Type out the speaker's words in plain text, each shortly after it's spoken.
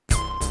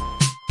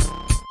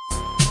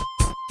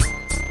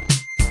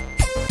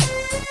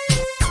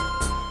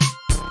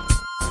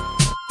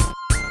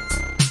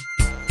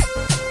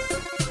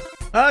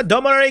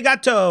Domo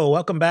arigato.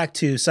 Welcome back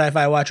to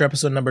Sci-Fi Watcher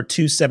episode number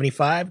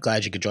 275.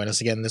 Glad you could join us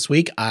again this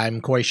week.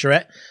 I'm Corey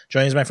Charette.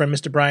 Joining us my friend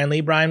Mr. Brian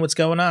Lee. Brian, what's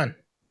going on?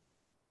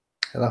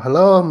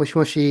 Hello, mushi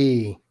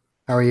mushi.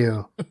 How are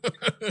you?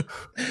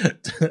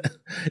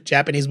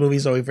 Japanese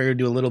movies, so we figured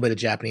to do a little bit of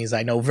Japanese.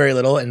 I know very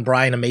little, and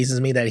Brian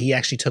amazes me that he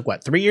actually took,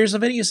 3 years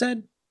of it, you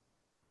said?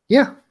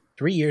 Yeah.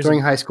 3 years.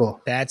 During high school.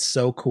 That's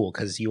so cool,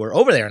 because you were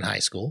over there in high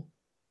school,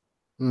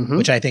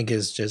 which I think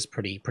is just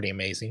pretty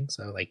amazing.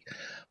 So,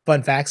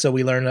 fun fact, so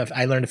I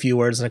learned a few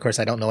words, and of course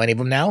I don't know any of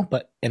them now,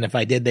 and if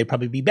I did, they'd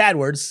probably be bad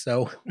words,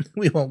 so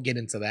we won't get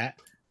into that.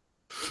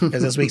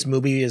 Because this week's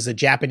movie is a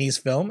Japanese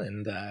film,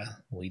 and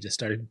we just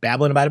started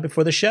babbling about it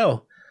before the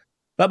show.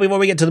 But before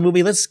we get to the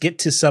movie, let's get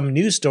to some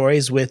news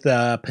stories with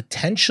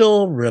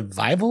potential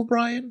revival,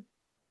 Brian.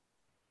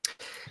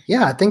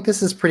 Yeah, I think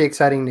this is pretty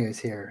exciting news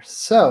here.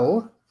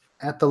 So,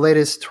 at the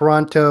latest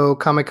Toronto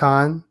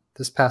Comic-Con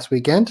this past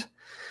weekend,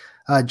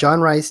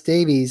 John Rhys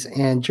Davies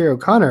and Jerry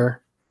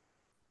O'Connor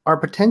are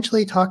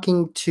potentially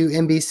talking to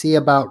NBC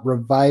about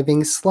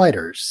reviving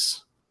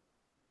Sliders.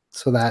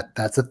 So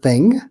that's a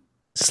thing.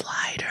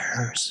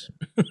 Sliders.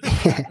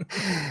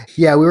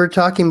 Yeah, we were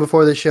talking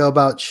before the show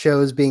about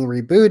shows being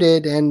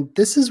rebooted, and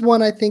this is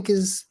one I think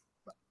is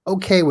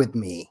okay with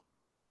me.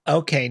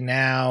 Okay,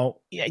 now,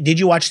 did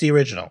you watch the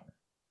original?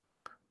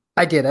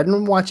 I did. I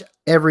didn't watch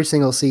every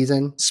single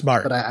season.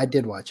 Smart. But I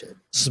did watch it.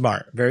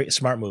 Smart. Very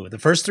smart move. The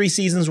first 3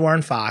 seasons were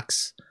on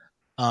Fox.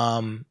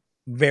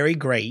 Very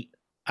great.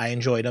 I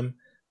enjoyed them.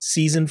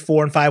 Season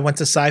 4 and 5 went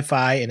to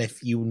Sci-Fi, and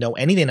if you know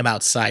anything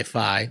about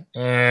Sci-Fi,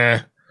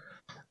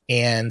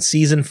 and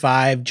season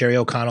 5, Jerry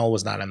O'Connell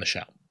was not on the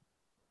show.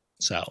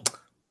 So,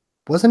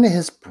 wasn't it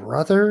his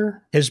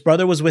brother? His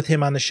brother was with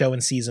him on the show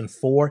in season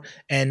 4,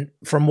 and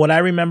from what I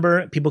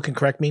remember, people can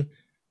correct me.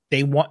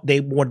 They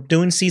were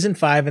doing season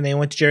 5, and they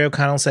went to Jerry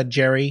O'Connell and said,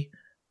 "Jerry,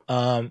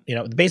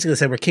 basically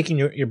said we're kicking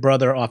your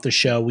brother off the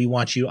show. We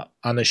want you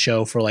on the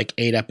show for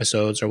 8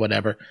 episodes or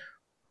whatever."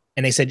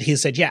 And he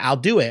said, "Yeah, I'll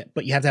do it,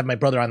 but you have to have my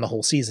brother on the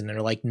whole season." And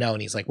they're like, "No,"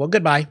 and he's like, "Well,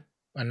 goodbye."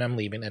 And I'm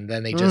leaving. And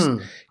then they just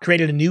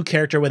created a new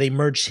character where they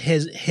merged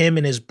him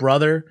and his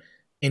brother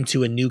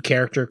into a new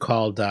character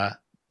called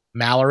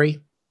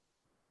Mallory.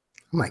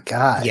 Oh my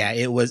God. Yeah,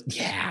 it was.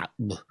 Yeah.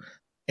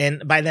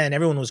 And by then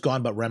everyone was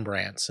gone but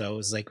Rembrandt. So it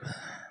was like,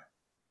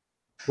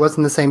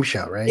 wasn't the same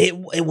show, right?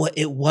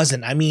 It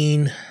wasn't. I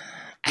mean,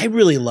 I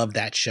really loved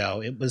that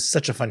show. It was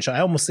such a fun show.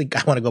 I almost think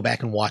I want to go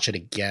back and watch it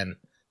again.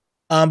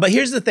 But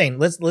here's the thing.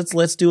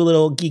 Let's do a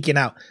little geeking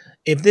out.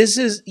 If this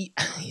is,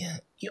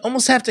 you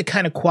almost have to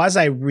kind of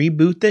quasi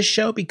reboot this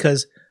show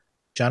because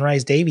John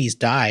Rhys Davies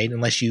died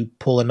unless you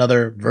pull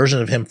another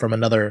version of him from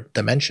another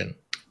dimension.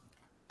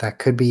 That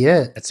could be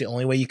it. That's the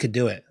only way you could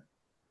do it.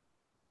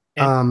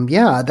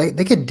 Yeah,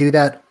 they could do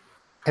that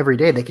every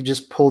day. They could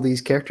just pull these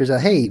characters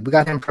out. Hey, we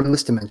got him from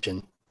this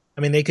dimension.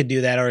 I mean, they could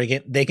do that, or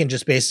again, they can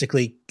just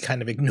basically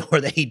kind of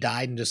ignore that he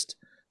died and just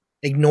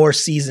ignore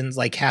seasons,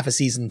 like half a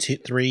season 2,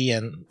 3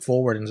 and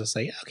forward, and just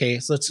say, okay,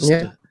 so let's just.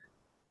 Yeah.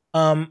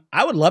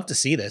 I would love to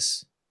see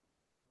this.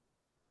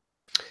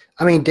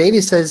 I mean,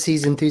 Davies says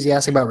he's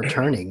enthusiastic about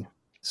returning,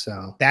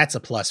 so that's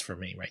a plus for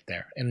me right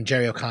there. And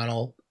Jerry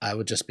O'Connell, I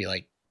would just be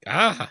like,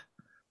 I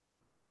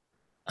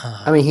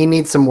mean, he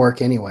needs some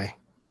work anyway.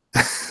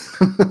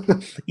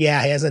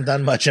 Yeah, he hasn't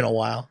done much in a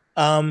while.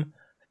 No,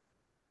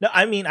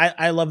 I mean,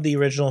 I love the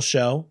original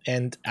show,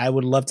 and I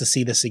would love to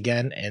see this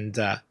again. And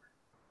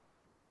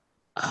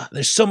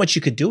there's so much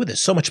you could do with this,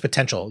 so much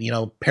potential.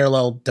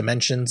 Parallel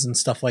dimensions and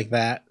stuff like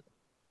that.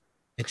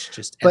 It's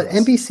just endless.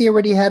 But NBC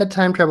already had a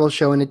time travel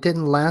show, and it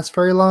didn't last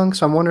very long.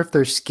 So I wonder if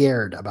they're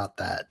scared about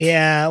that.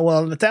 Yeah,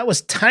 well, that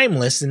was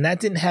timeless, and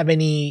that didn't have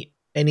any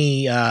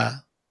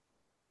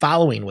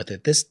following with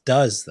it. This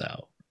does,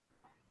 though.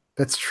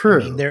 That's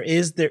true. I mean, there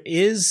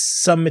is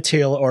some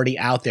material already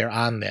out there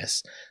on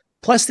this.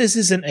 Plus, this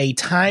isn't a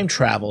time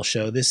travel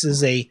show. This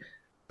is a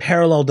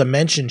parallel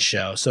dimension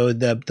show. So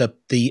the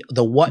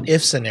what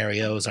if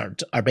scenarios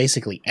are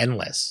basically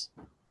endless.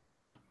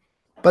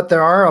 But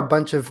there are a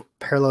bunch of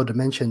parallel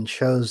dimension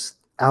shows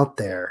out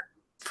there.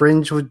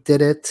 Fringe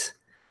did it,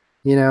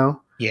 Yeah,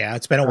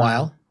 it's been a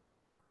while.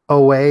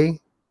 OA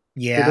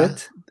yeah,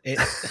 did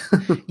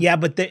it. Yeah,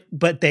 but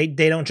they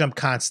don't jump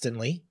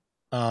constantly.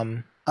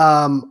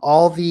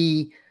 All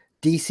the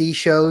DC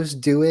shows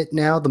do it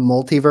now, the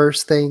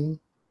multiverse thing.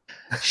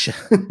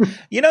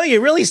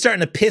 You're really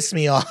starting to piss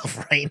me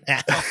off right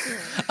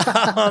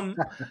now.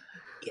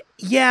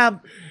 Yeah,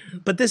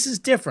 but this is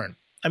different.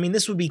 I mean,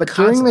 this would be. But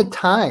during the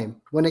time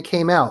when it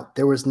came out,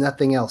 there was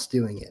nothing else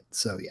doing it.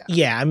 So yeah.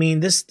 Yeah, I mean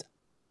this,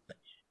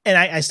 and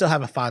I still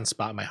have a fond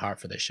spot in my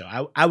heart for this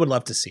show. I would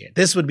love to see it.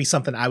 This would be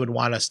something I would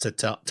want us to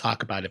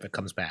talk about if it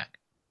comes back.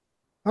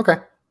 Okay.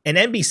 And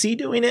NBC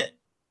doing it,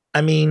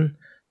 I mean,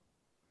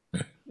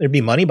 there'd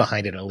be money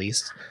behind it at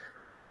least.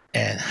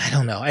 And I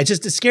don't know. It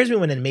scares me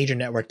when a major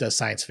network does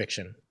science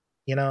fiction.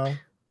 Well,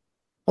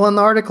 in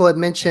the article it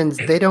mentions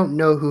they don't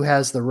know who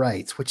has the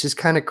rights, which is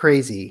kind of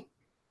crazy.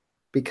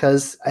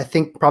 Because I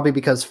think probably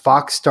because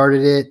Fox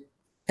started it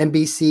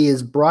NBC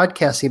is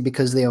broadcasting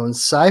because they own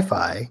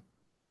Sci-Fi.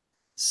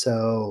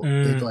 So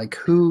it's like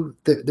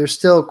there's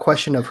still a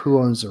question of who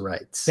owns the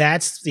rights. I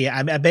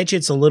bet you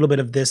it's a little bit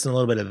of this and a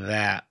little bit of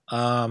that.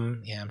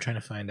 Yeah, I'm trying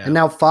to find out. And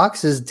now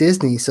Fox is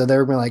Disney, so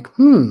they're like,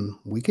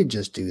 we could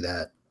just do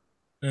that.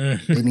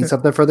 They need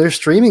something for their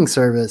streaming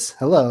service.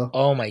 Hello.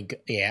 Oh my god.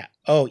 Yeah.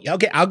 Oh,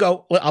 okay. I'll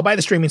go. I'll buy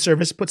the streaming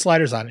service. Put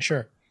sliders on it.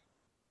 Sure.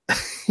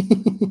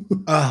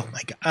 Oh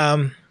my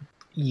god.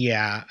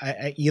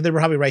 Yeah. You're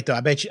probably right though. I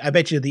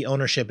bet you the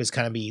ownership is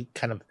kind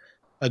of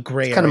a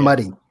gray. It's kind of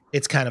muddy.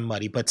 It's kind of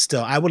muddy, but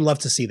still, I would love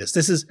to see this.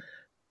 This is,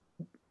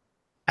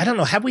 I don't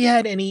know. Have we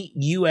had any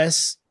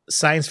U.S.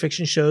 science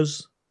fiction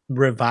shows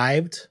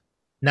revived?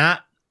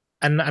 Not,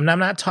 and I'm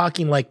not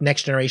talking like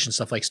Next Generation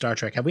stuff like Star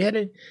Trek. Have we had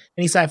any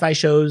sci-fi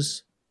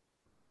shows?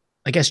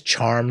 I guess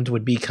Charmed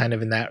would be kind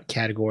of in that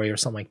category or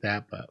something like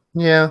that, but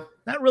yeah,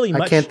 not really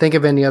much. I can't think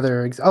of any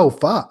other.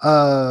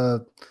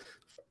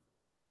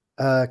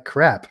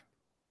 Crap.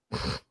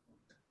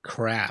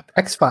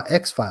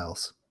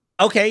 X-Files.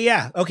 Okay,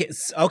 yeah.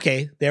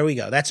 Okay, there we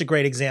go. That's a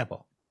great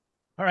example.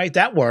 All right,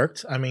 that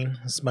worked. I mean,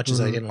 as much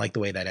as I didn't like the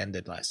way that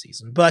ended last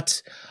season.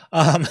 But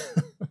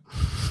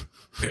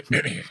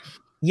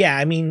yeah,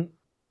 I mean,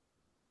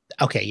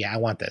 okay, yeah, I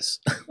want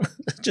this.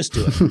 Just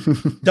do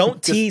it.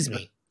 Don't tease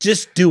me.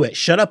 Just do it.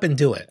 Shut up and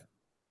do it.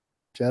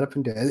 Shut up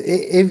and do it.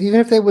 Even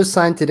if it was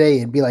signed today,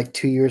 it'd be like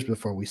 2 years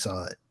before we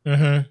saw it.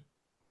 Mm-hmm.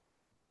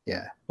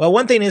 Yeah. Well,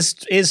 one thing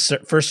is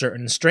for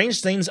certain,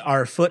 strange things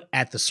are afoot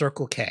at the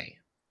Circle K.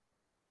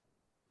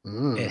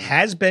 It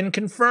has been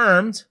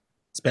confirmed.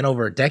 It's been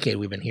over a decade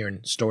we've been hearing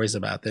stories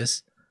about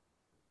this.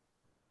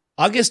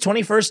 August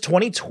 21st,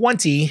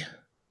 2020,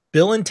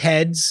 Bill and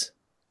Ted's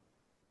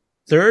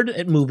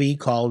third movie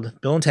called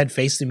Bill and Ted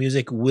Face the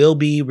Music will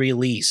be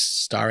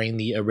released, starring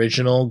the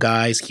original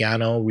guys,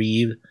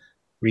 Keanu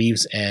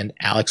Reeves and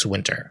Alex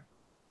Winter.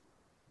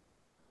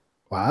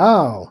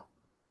 Wow.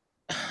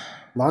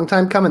 Long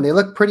time coming. They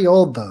look pretty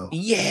old, though.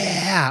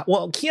 Yeah.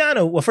 Well,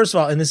 Keanu, first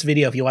of all, in this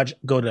video, if you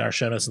go to our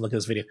show notes and look at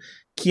this video,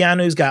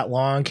 Keanu's got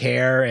long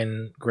hair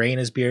and gray in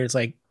his beard. It's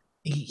like,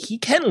 he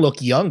can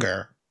look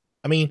younger.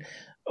 I mean,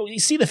 you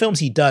see the films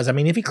he does. I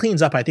mean, if he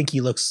cleans up, I think he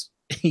looks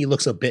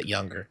a bit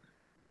younger.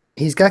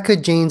 He's got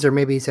good genes, or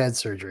maybe he's had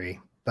surgery.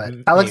 But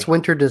Alex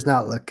Winter does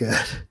not look good.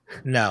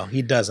 No,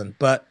 he doesn't.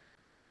 But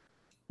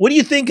what do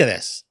you think of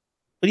this?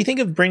 What do you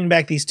think of bringing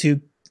back these two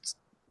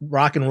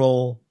rock and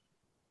roll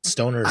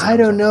stoners? I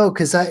don't know,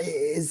 because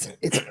is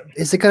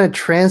it going to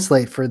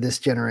translate for this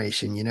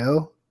generation? You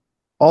know,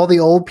 all the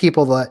old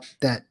people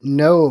that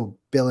know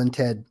Bill and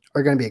Ted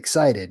are going to be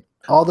excited.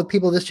 All the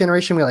people this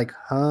generation will be like,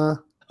 huh?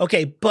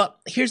 Okay, but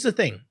here's the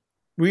thing.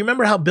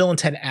 Remember how Bill and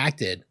Ted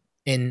acted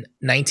in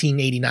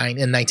 1989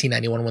 and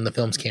 1991 when the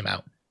films came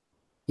out?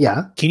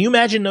 Yeah. Can you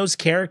imagine those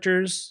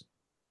characters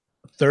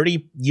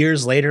 30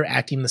 years later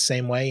acting the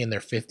same way in their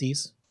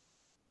 50s?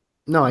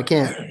 No, I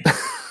can't.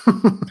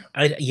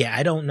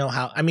 I don't know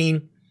how. I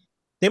mean,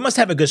 they must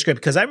have a good script,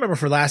 because I remember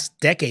for the last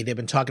decade they've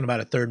been talking about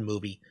a third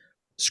movie.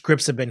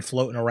 Scripts have been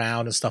floating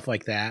around and stuff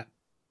like that.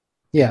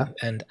 Yeah,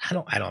 and I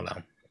don't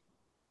know.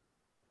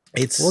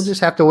 We'll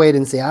just have to wait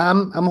and see.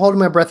 I'm holding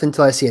my breath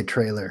until I see a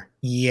trailer.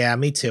 Yeah,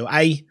 me too.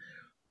 I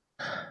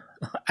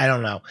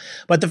don't know,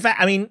 but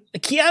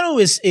Keanu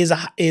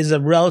is a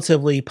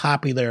relatively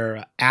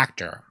popular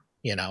actor.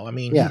 You know, I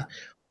mean, yeah.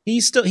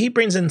 He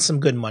brings in some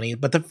good money,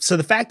 but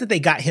the fact that they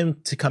got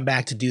him to come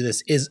back to do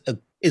this is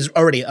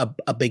already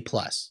a big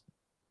plus.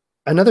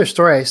 Another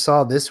story I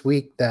saw this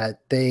week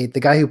that the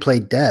guy who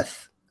played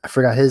Death, I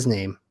forgot his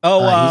name.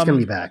 Oh, he's going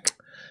to be back.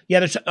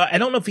 Yeah, I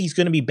don't know if he's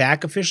going to be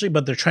back officially,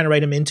 but they're trying to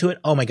write him into it.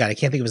 Oh my god, I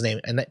can't think of his name,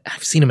 and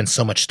I've seen him in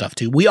so much stuff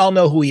too. We all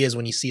know who he is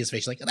when you see his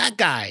face, like that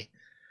guy.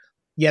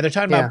 Yeah, they're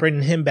talking about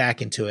bringing him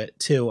back into it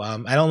too. I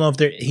don't know if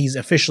he's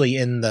officially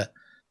in the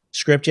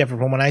script yet.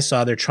 From when I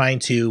saw, they're trying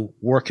to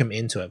work him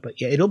into it, but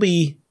yeah, it'll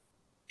be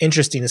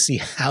interesting to see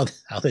how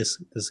this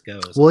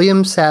goes.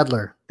 William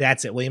Sadler.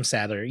 That's it, William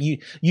Sadler. You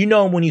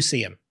know him when you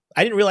see him.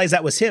 I didn't realize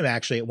that was him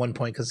actually at one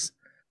point, because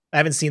I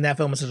haven't seen that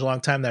film in such a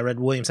long time that I read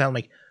William Sadler. I'm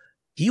like,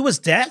 he was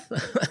Death?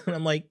 And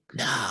I'm like,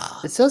 nah.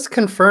 It says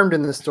confirmed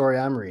in the story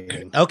I'm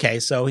reading. Okay,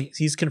 so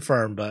he's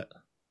confirmed, but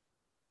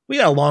we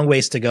got a long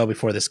ways to go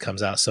before this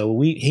comes out. So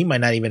he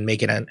might not even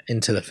make it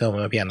into the film.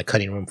 It might be on the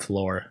cutting room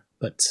floor.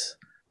 But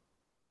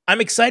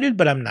I'm excited,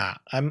 but I'm not.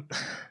 I'm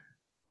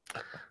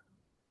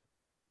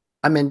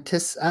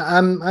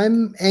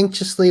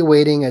anxiously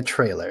awaiting a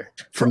trailer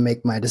to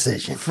make my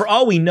decision. For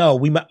all we know,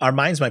 our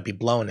minds might be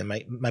blown and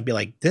might be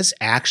like, this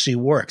actually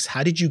works.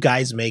 How did you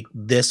guys make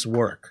this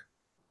work?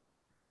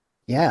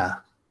 Yeah.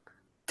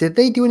 Did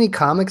they do any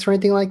comics or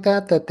anything like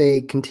that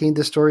they continued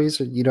the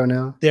stories? Or you don't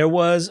know? There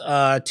was 2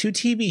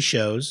 TV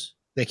shows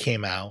that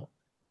came out.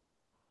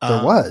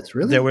 There was,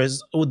 really? There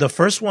was the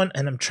first one,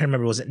 and I'm trying to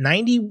remember, was it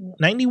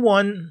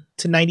 91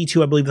 to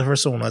 92, I believe the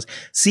first one was.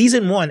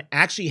 Season 1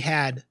 actually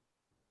had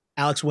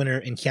Alex Winter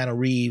and Keanu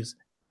Reeves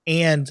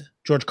and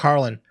George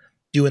Carlin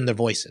doing their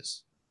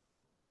voices.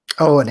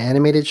 Oh, an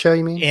animated show,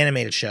 you mean?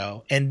 Animated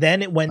show. And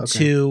then it went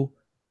to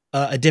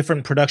a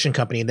different production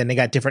company, and then they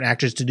got different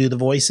actors to do the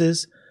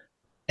voices.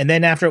 And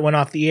then after it went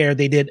off the air,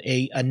 they did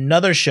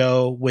another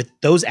show with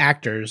those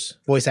actors,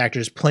 voice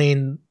actors,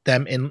 playing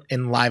them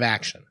in live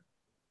action.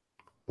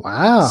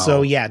 Wow.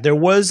 So yeah, there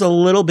was a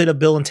little bit of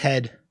Bill and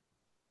Ted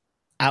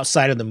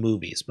outside of the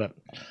movies, but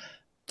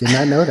did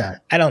not know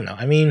that. I don't know.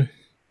 I mean,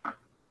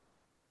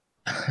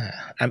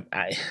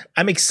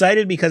 I'm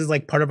excited because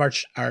like part of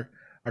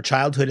our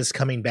childhood is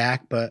coming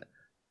back, but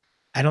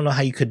I don't know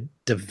how you could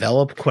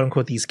develop quote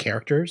unquote these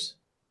characters.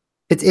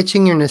 It's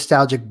itching your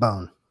nostalgic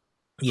bone.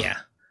 Yeah.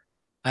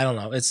 I don't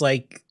know. It's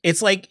like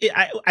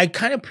I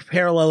kind of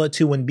parallel it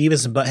to when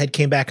Beavis and Butthead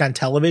came back on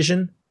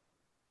television,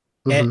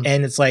 and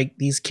it's like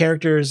these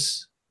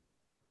characters,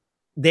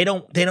 they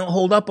don't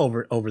hold up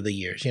over the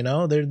years. You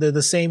know, they're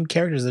the same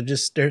characters.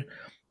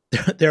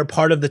 They're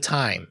part of the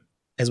time,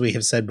 as we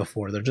have said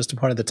before. They're just a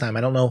part of the time.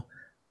 I don't know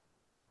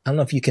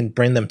if you can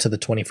bring them to the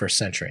 21st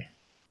century.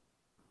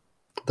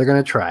 They're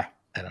gonna try.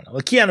 I don't know.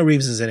 Well, Keanu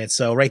Reeves is in it,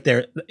 so right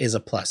there is a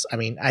plus. I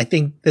mean, I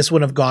think this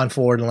wouldn't have gone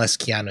forward unless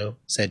Keanu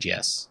said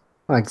yes.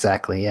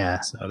 Exactly, yeah.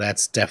 So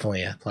that's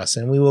definitely a plus,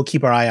 and we will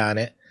keep our eye on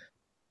it.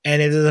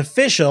 And it is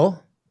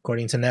official,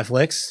 according to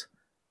Netflix,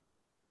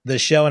 the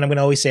show, and I'm going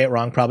to always say it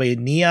wrong, probably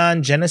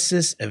Neon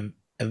Genesis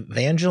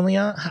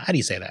Evangelion? How do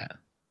you say that?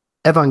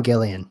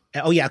 Evangelion.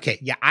 Oh, yeah, okay.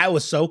 Yeah, I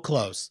was so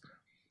close.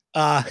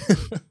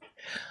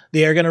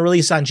 They are going to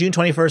release on June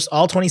 21st,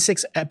 all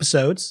 26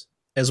 episodes,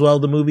 as well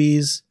as the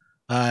movies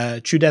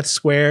True Death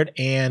Squared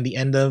and the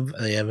end of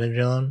the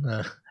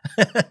Evangelion.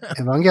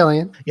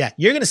 Evangelion. Yeah,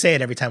 you're going to say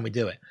it every time we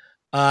do it.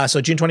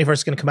 So June 21st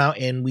is going to come out,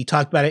 and we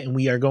talked about it, and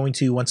we are going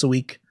to once a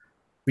week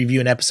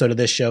review an episode of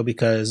this show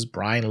because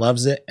Brian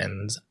loves it,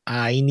 and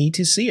I need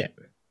to see it.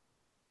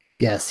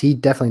 Yes, he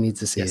definitely needs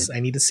to see it. Yes, I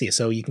need to see it.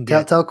 So you can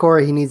tell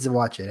Corey he needs to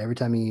watch it every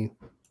time you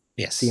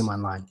yes. see him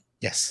online.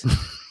 Yes.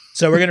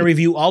 So we're going to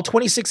review all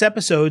 26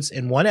 episodes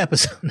in one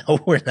episode. No,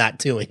 we're not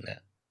doing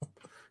that.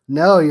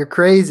 No, you're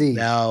crazy.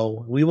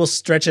 No, we will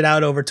stretch it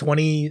out over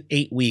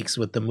 28 weeks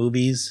with the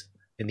movies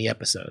and the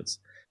episodes.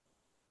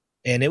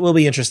 And it will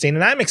be interesting.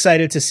 And I'm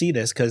excited to see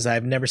this because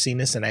I've never seen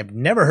this and I've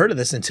never heard of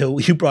this until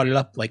you brought it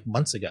up like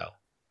months ago.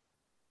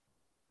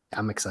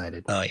 I'm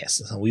excited. Oh,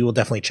 yes. So we will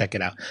definitely check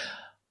it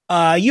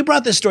out. You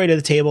brought this story to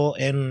the table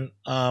and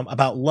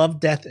about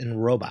Love, Death,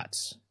 and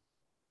Robots.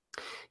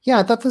 Yeah,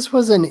 I thought this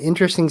was an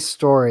interesting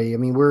story. I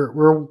mean,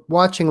 we're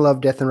watching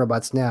Love, Death, and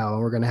Robots now,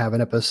 and we're going to have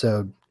an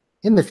episode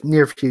in the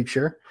near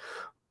future.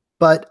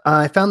 But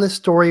I found this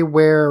story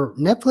where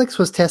Netflix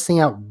was testing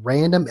out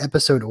random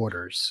episode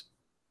orders.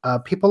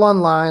 People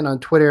online on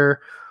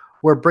Twitter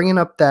were bringing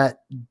up that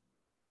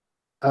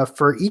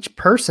for each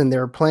person, they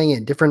were playing it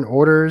in different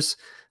orders.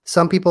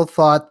 Some people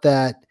thought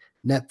that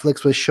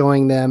Netflix was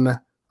showing them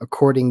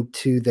according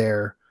to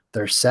their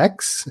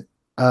sex.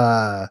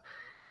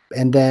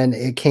 And then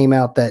it came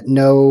out that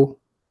no,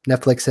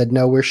 Netflix said,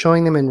 no, we're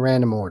showing them in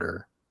random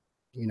order.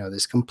 You know,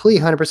 this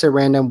complete 100%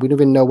 random. We don't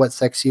even know what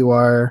sex you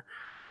are,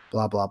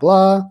 blah, blah,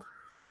 blah.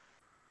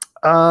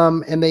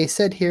 And they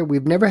said here,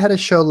 we've never had a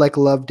show like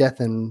Love, Death,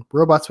 and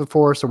Robots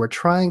before, so we're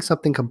trying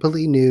something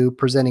completely new,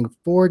 presenting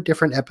 4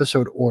 different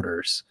episode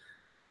orders.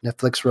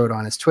 Netflix wrote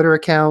on its Twitter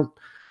account,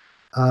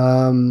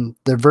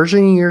 the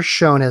version you're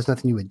shown has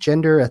nothing to do with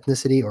gender,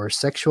 ethnicity, or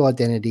sexual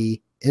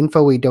identity,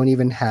 info we don't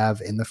even have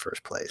in the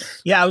first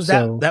place. Yeah,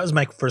 that was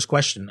my first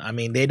question. I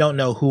mean, they don't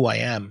know who I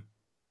am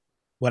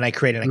when I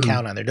create an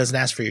account on there. It doesn't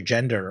ask for your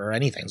gender or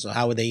anything, so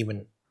how would they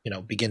even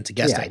begin to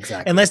guess that?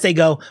 Exactly. Unless they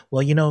go,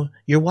 well,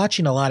 you're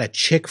watching a lot of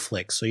chick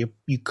flicks, so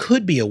you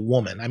could be a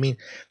woman. I mean,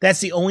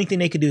 that's the only thing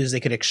they could do is they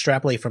could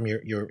extrapolate from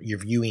your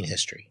viewing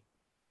history.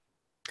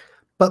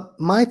 But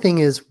my thing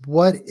is,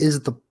 what is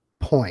the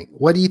point?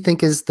 What do you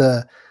think is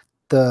the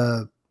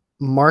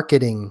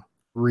marketing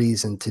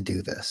reason to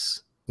do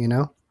this?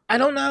 I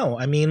don't know.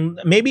 I mean,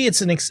 maybe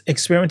it's an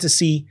experiment to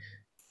see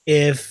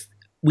if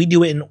we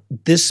do it in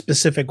this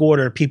specific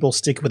order, people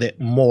stick with it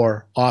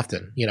more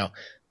often,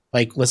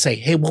 Like, let's say,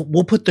 hey,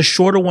 we'll put the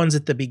shorter ones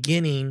at the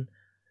beginning,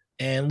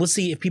 and let's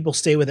see if people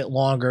stay with it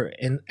longer,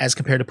 and as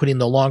compared to putting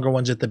the longer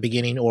ones at the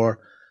beginning, or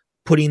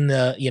putting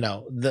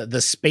the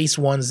space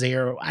ones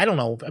there. I don't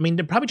know. I mean,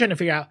 they're probably trying to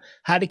figure out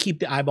how to keep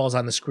the eyeballs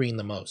on the screen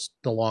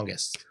the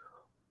longest.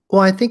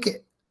 Well, I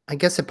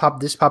guess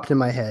this popped in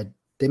my head.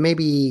 They may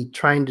be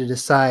trying to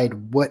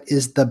decide what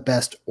is the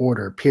best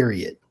order,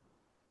 period.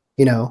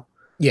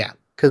 Yeah.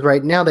 Because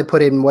right now they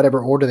put it in whatever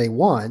order they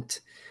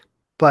want.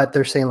 But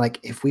they're saying, like,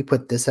 if we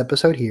put this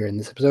episode here and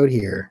this episode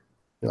here,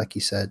 like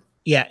you said.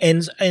 Yeah,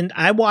 and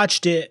I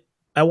watched it.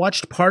 I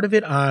watched part of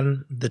it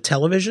on the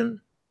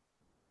television,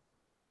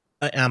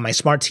 on my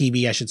smart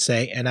TV, I should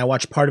say, and I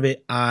watched part of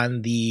it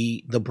on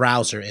the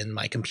browser in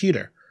my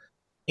computer.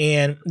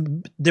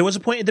 And there was a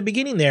point at the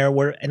beginning there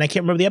where, and I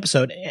can't remember the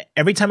episode,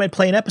 every time I'd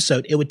play an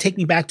episode, it would take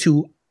me back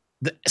to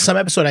some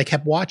episode I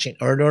kept watching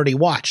or had already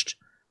watched.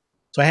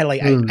 So I had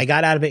I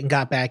got out of it and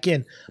got back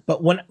in.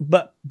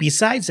 But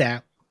besides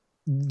that,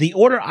 the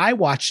order I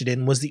watched it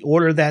in was the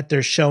order that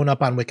they're shown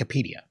up on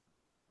Wikipedia.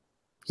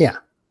 Yeah,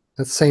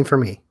 that's the same for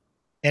me.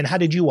 And how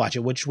did you watch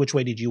it? Which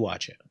way did you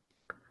watch it?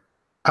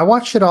 I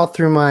watched it all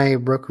through my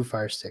Roku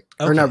Fire Stick.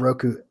 Or Okay. not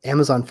Roku,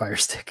 Amazon Fire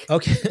Stick.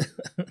 Okay.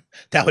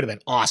 That would have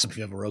been awesome if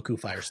you have a Roku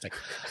Fire Stick.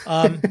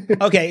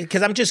 Okay,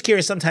 because I'm just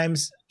curious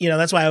sometimes,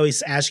 that's why I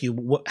always ask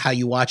you how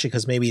you watch it,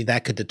 because maybe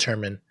that could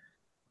determine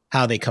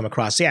how they come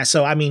across. Yeah,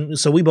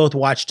 so we both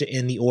watched it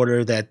in the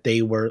order that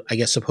they were, I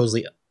guess,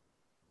 supposedly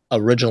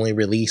originally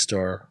released,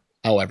 or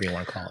however you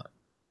want to call it.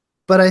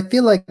 But I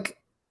feel like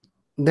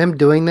them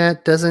doing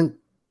that doesn't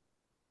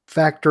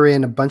factor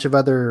in a bunch of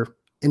other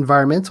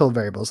environmental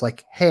variables.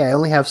 Like, hey, I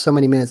only have so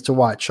many minutes to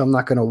watch, so I'm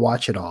not going to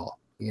watch it all,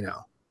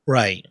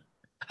 Right.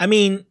 I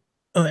mean,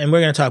 and we're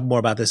going to talk more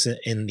about this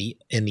in the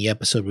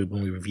episode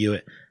when we review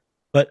it.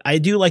 But I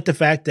do like the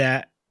fact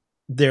that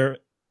they're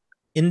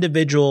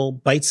individual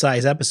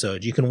bite-sized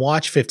episodes. You can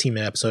watch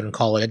 15-minute episode and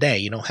call it a day.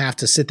 You don't have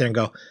to sit there and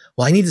go,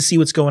 well, I need to see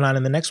what's going on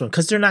in the next one,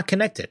 because they're not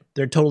connected.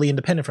 They're totally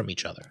independent from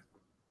each other.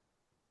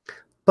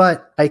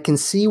 But I can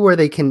see where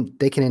they can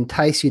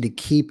entice you to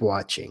keep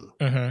watching,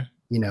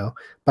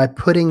 by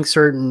putting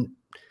certain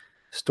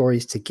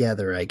stories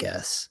together, I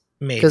guess.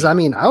 Maybe. Because, I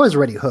was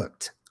already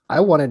hooked. I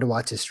wanted to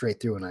watch it straight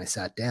through when I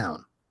sat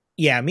down.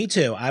 Yeah, me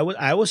too. I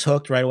was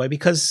hooked right away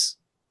because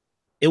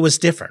it was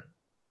different.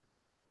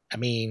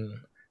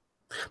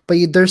 But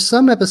there's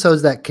some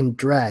episodes that can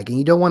drag, and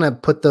you don't want to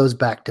put those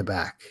back to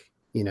back,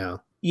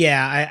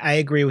 Yeah, I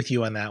agree with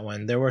you on that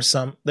one.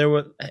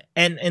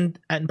 And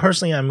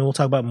personally, we'll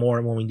talk about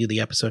more when we do the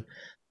episode.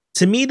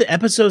 To me, the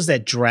episodes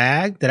that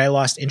dragged, that I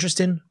lost interest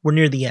in, were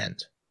near the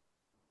end.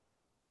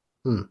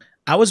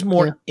 I was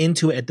more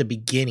into it at the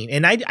beginning,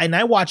 and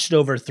I watched it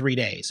over 3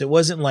 days. It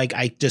wasn't like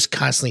I just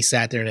constantly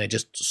sat there and I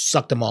just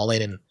sucked them all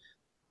in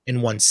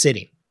one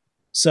sitting.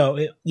 So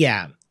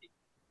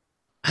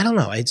I don't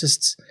know.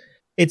 It's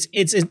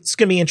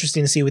gonna be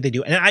interesting to see what they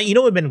do. And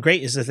what would have been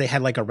great is if they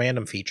had like a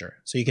random feature,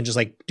 so you can just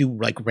like do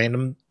like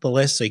random the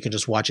list, so you can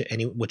just watch it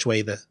any which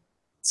way the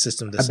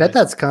system decides. I bet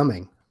that's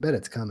coming.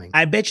 It's coming.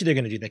 I bet you they're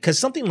gonna do that, because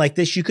something like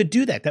this, you could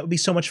do that. That would be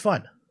so much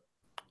fun.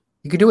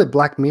 You could do it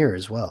Black Mirror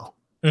as well.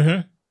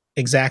 Mm-hmm.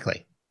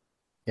 Exactly.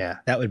 Yeah,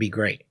 that would be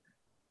great.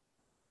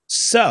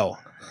 So,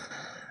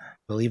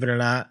 believe it or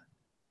not,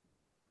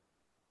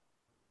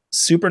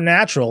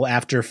 Supernatural,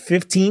 after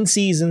 15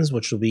 seasons,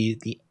 which will be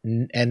the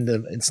end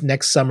of its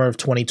next summer of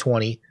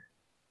 2020,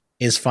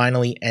 is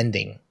finally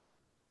ending.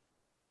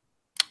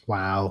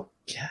 Wow.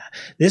 Yeah.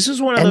 This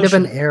is one of end those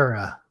of an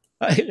era.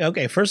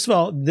 Okay, first of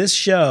all, this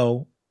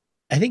show,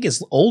 I think,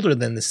 is older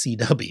than the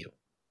CW.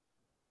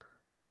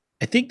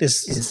 I think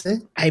this is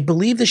it. I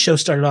believe the show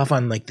started off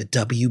on like the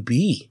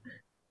WB,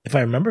 if I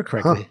remember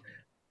correctly.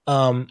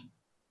 Huh.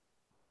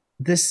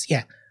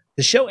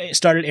 The show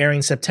started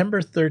airing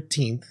September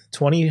 13th,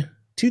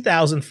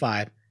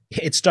 2005.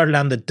 It started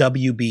on the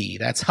WB.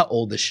 That's how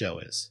old the show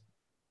is.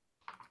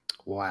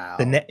 Wow.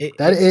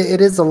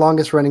 It is the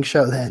longest running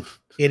show then.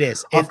 It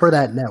is. For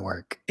that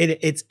network.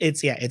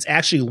 It's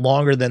actually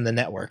longer than the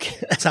network.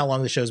 That's how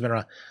long the show's been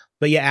around.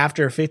 But yeah,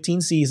 after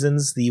 15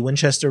 seasons, the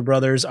Winchester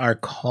brothers are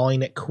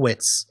calling it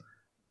quits.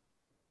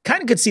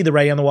 Kind of could see the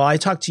writing on the wall. I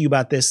talked to you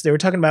about this. They were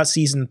talking about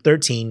season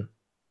 13,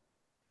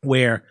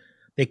 where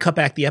they cut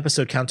back the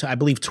episode count to, I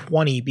believe,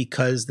 20,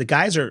 because the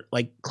guys are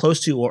like close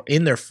to or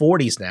in their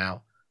 40s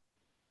now,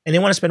 and they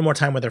want to spend more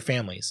time with their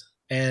families.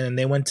 And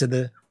they went to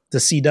the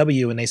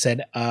CW and they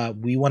said,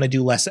 we want to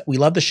do less. We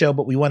love the show,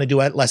 but we want to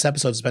do less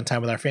episodes to spend time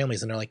with our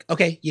families. And they're like,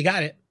 okay, you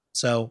got it.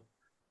 So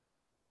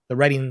the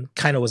writing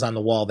kind of was on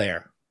the wall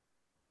there.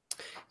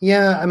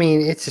 Yeah,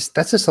 that's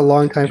just a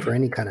long time for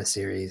any kind of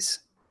series.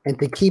 And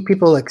to keep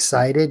people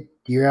excited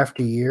year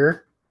after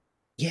year,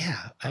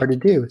 hard to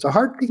do. It's a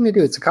hard thing to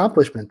do. It's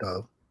accomplishment,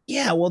 though.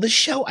 Yeah, well,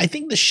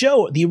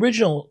 the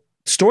original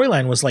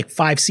storyline was like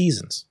 5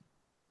 seasons.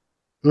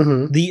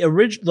 Mm-hmm.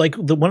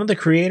 The one of the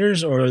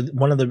creators or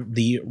one of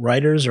the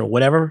writers or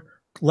whatever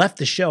left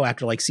the show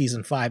after like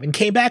season 5 and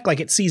came back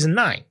like at season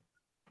 9.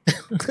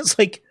 It's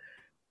like,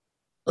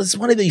 it's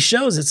one of these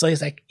shows. It's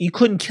like you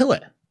couldn't kill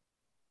it.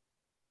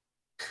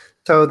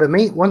 So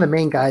one of the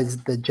main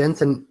guys, the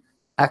Jensen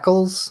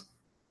Ackles,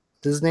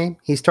 his name.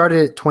 He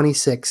started at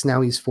 26.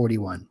 Now he's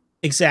 41.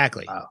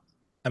 Exactly. Wow.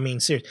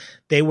 Seriously,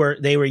 they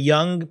were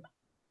young.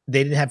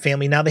 They didn't have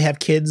family. Now they have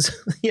kids.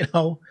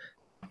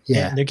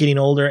 Yeah, and they're getting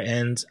older,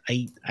 and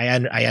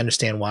I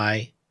understand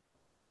why.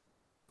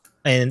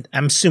 And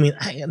I'm assuming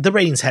the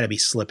ratings had to be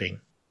slipping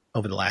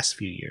over the last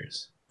few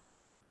years.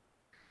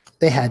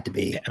 They had to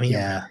be.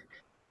 Yeah.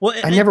 Well,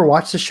 I never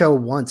watched the show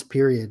once,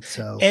 period.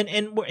 So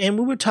and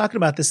we were talking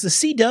about this. The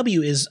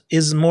CW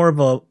is more of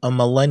a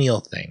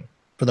millennial thing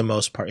for the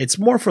most part. It's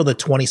more for the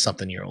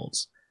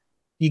 20-something-year-olds.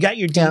 You got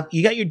your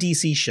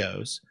DC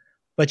shows,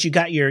 but you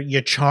got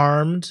your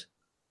Charmed,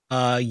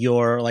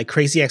 your like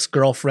Crazy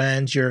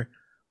Ex-Girlfriend, your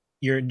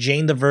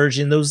Jane the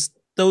Virgin. Those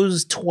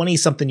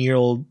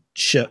 20-something-year-old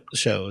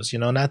shows.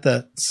 Not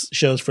the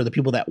shows for the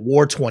people that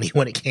were 20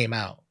 when it came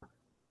out.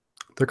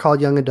 They're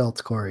called young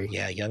adults, Corey.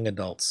 Yeah, young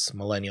adults,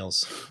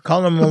 millennials.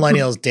 Call them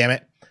millennials, damn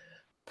it.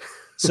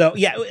 So,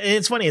 yeah, and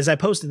it's funny, as I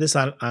posted this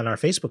on our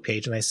Facebook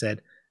page, and I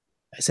said,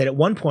 I said at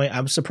one point,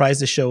 I'm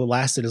surprised the show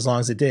lasted as long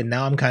as it did.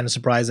 Now I'm kind of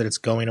surprised that it's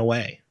going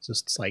away.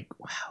 It's like,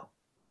 wow.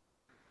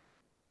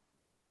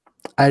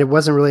 I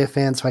wasn't really a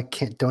fan, so I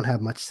don't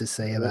have much to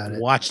say about it.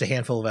 Watched a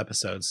handful of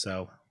episodes,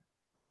 so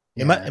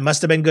Yeah. it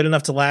must have been good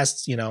enough to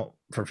last,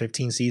 for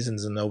 15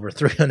 seasons and over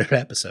 300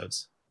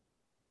 episodes.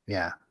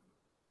 Yeah.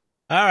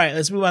 All right,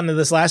 let's move on to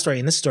this last story.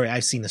 In this story,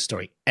 I've seen this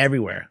story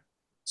everywhere.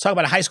 Let's talk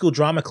about a high school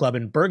drama club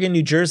in Bergen,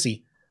 New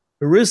Jersey,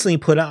 who recently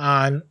put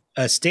on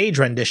a stage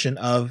rendition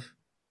of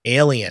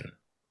Alien.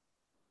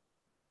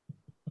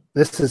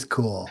 This is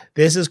cool.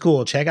 This is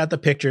cool. Check out the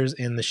pictures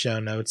in the show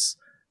notes.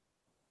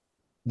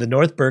 The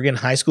North Bergen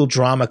High School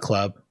Drama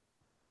Club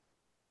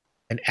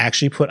and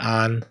actually put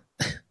on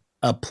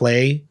a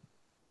play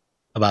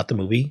about the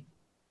movie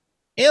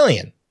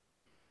Alien.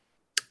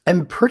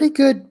 And pretty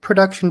good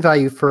production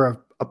value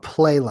for a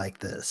play like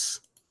this.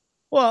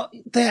 Well,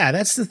 yeah,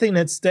 that's the thing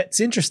that's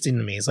interesting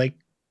to me. It's like,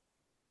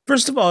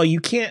 first of all, you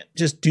can't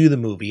just do the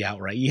movie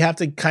outright. You have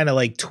to kind of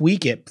like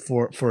tweak it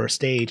for a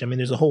stage. I mean,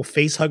 there's a whole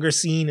face hugger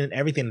scene and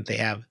everything that they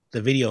have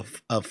the video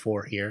of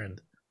for here.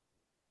 And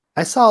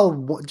I saw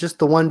just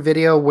the one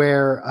video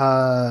where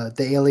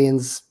the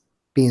aliens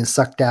being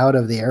sucked out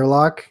of the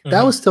airlock. Mm-hmm.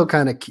 That was still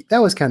kind of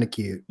that was kind of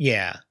cute.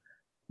 Yeah.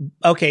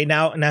 Okay,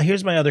 now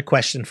here's my other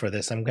question for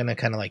this. I'm gonna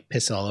kind of like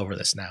piss all over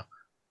this now.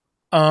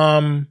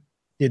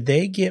 Did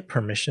they get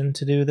permission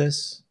to do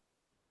this?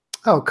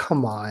 Oh,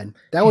 come on.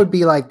 That would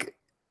be like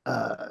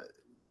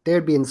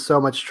they'd be in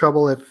so much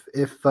trouble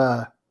if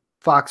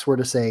Fox were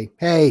to say,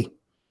 "Hey,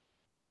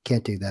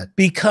 can't do that."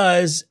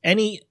 Because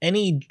any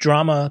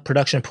drama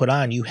production put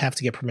on, you have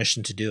to get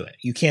permission to do it.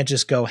 You can't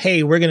just go,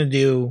 "Hey, we're going to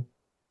do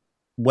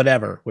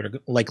whatever,"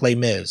 like Les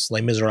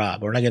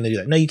Miserables. We're not going to do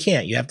that. No, you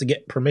can't. You have to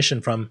get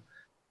permission from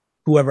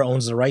whoever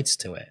owns the rights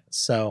to it.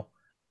 So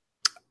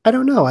I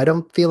don't know. I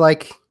don't feel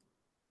like,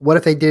 what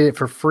if they did it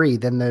for free?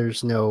 Then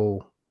there's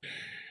no.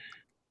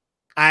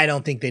 I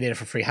don't think they did it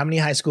for free. How many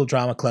high school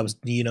drama clubs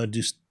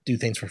do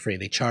things for free?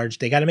 They charge.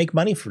 They got to make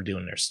money for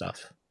doing their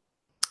stuff.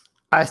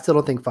 I still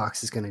don't think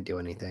Fox is going to do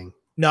anything.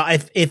 No,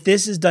 if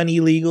this is done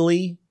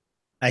illegally,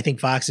 I think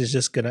Fox is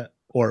just going to,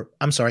 or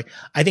I'm sorry,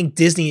 I think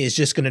Disney is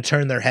just going to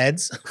turn their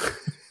heads.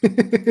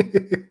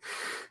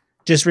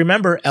 Just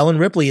remember, Ellen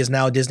Ripley is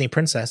now a Disney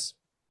princess.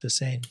 Just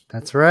saying.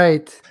 That's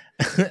right.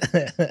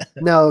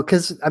 No,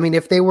 because I mean,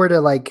 if they were to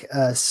like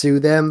sue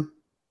them,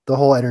 the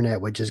whole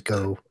internet would just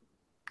go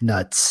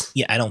nuts.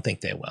 Yeah, I don't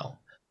think they will.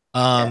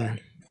 But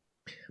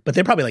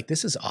they're probably like,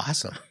 this is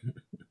awesome.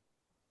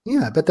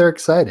 Yeah, I bet they're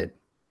excited.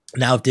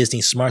 Now, if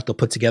Disney's smart, they'll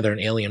put together an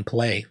Alien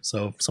play.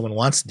 So if someone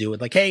wants to do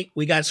it, like, hey,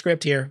 we got a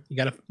script here. You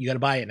gotta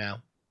buy it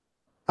now.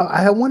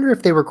 I wonder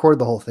if they record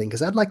the whole thing,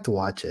 because I'd like to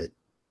watch it.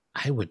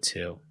 I would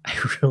too. I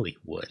really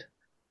would.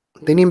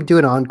 They need to do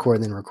an encore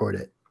and then record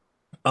it.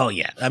 Oh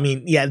yeah. I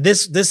mean, yeah,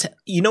 this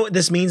you know what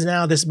this means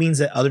now? This means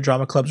that other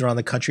drama clubs around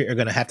the country are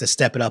gonna have to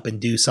step it up and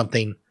do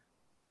something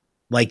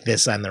like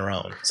this on their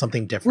own.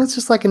 Something different. Well, it's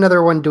just like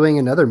another one doing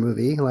another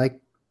movie, like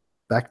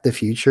Back to the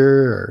Future,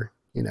 or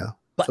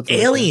But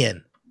Alien.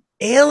 Like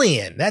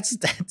Alien. That's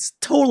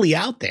totally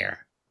out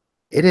there.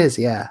 It is,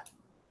 yeah.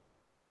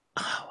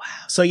 Oh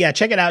wow. So yeah,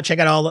 check it out. Check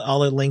out all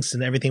the links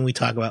and everything we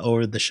talk about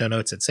over the show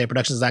notes at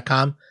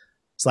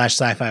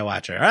sayproductions.com/sci-fi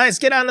watcher. All right, let's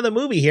get on to the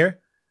movie here.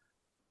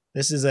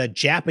 This is a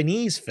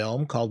Japanese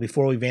film called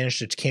Before We Vanished,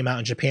 which came out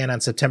in Japan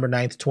on September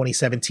 9th,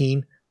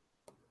 2017.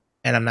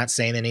 And I'm not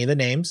saying any of the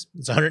names.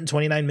 It's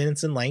 129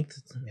 minutes in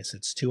length. Yes,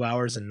 it's 2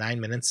 hours and 9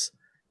 minutes.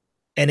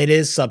 And it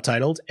is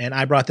subtitled. And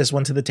I brought this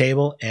one to the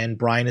table, and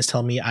Brian is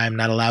telling me I'm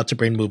not allowed to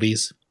bring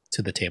movies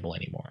to the table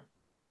anymore.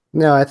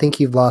 No, I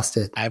think you've lost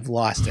it. I've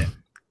lost it.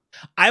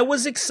 I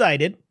was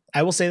excited.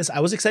 I will say this.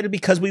 I was excited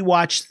because we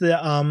watched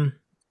the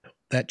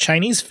that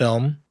Chinese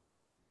film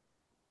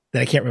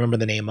that I can't remember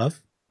the name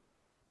of.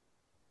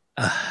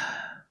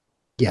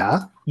 Yeah.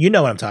 You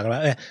know what I'm talking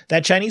about.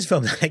 That Chinese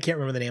film that I can't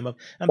remember the name of.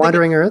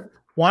 Wandering Earth?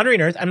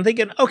 Wandering Earth. I'm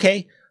thinking,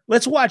 okay,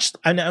 let's watch.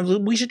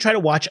 We should try to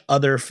watch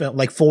other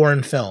like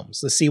foreign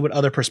films. Let's see what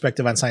other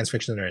perspective on science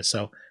fiction there is.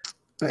 So,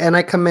 and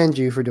I commend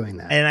you for doing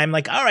that. And I'm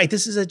like, all right,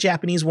 this is a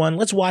Japanese one.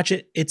 Let's watch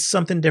it. It's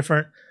something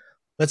different.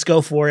 Let's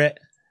go for it.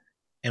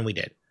 And we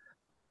did.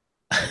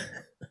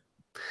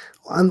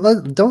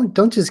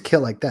 Don't just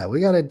kill like that.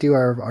 We got to do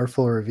our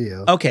full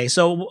review. Okay,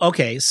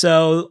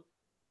 so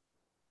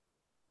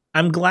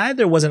I'm glad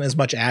there wasn't as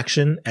much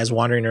action as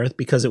Wandering Earth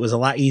because it was a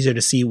lot easier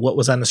to see what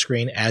was on the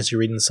screen as you're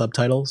reading the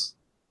subtitles.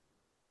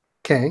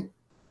 Okay.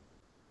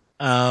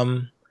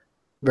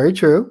 Very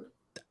true.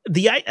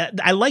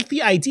 I like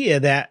the idea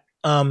that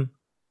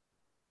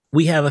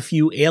we have a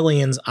few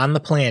aliens on the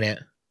planet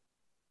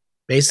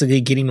basically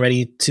getting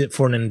ready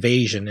for an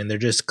invasion, and they're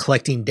just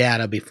collecting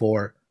data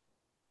before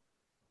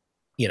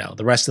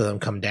the rest of them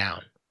come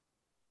down.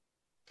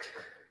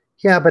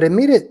 Yeah, but it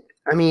made it,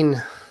 I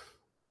mean,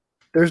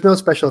 there's no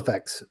special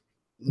effects.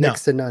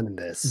 Next to none in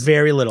this.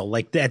 Very little.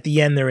 Like at the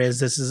end there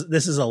is. This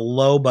is a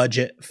low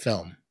budget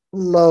film.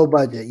 Low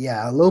budget,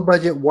 yeah. Low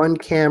budget, one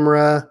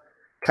camera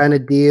kind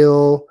of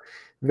deal.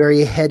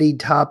 Very heady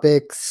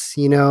topics,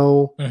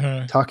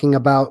 talking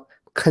about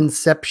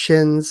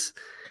conceptions,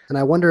 and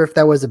I wonder if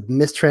that was a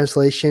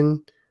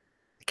mistranslation.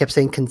 I kept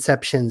saying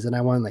conceptions, and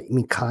I wanted like, you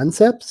mean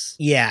concepts?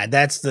 Yeah,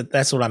 that's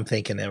what I'm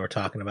thinking that we're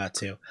talking about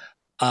too.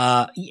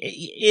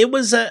 It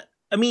was a.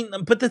 I mean,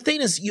 but the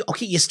thing is,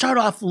 you start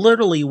off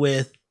literally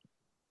with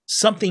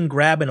something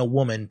grabbing a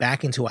woman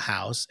back into a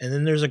house, and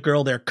then there's a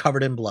girl there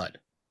covered in blood.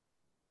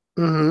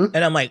 Mm-hmm.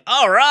 And I'm like,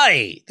 all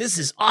right, this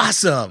is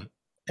awesome.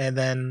 And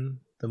then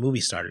the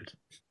movie started.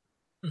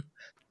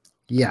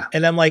 Yeah.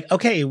 And I'm like,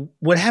 okay,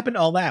 what happened to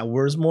all that?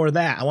 Where's more of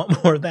that? I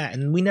want more of that.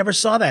 And we never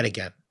saw that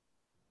again.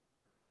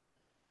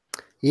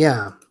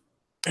 Yeah.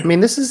 I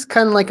mean, this is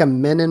kind of like a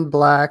Men in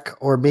Black,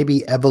 or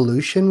maybe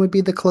Evolution would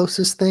be the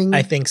closest thing.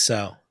 I think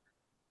so.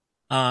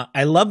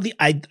 I love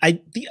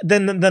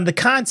the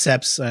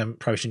concepts.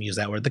 Probably shouldn't use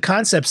that word. The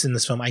concepts in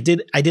this film, I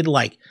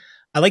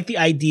like the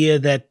idea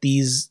that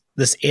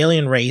this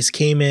alien race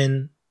came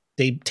in.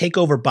 They take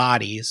over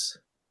bodies,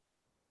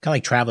 kind of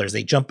like travelers.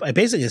 They jump.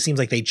 Basically, it seems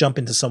like they jump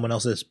into someone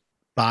else's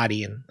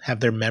body and have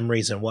their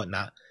memories and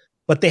whatnot.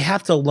 But they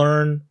have to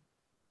learn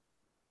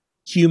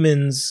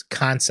humans'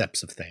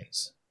 concepts of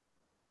things.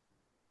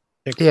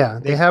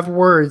 They have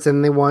words,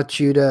 and they want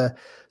you to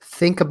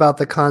think about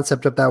the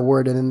concept of that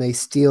word, and then they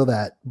steal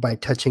that by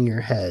touching your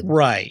head.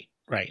 Right.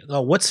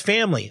 Oh, what's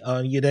family?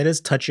 That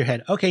is touch your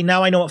head. Okay,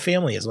 now I know what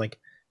family is. Like,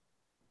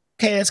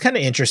 okay, that's kind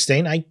of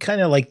interesting. I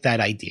kind of like that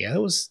idea.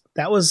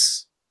 That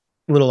was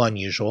a little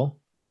unusual.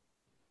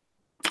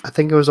 I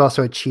think it was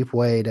also a cheap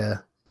way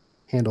to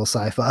handle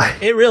sci-fi.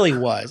 It really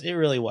was.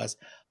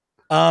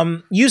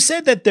 You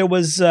said that there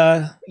was.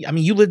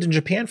 You lived in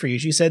Japan for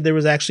years. You said there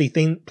was actually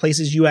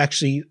places you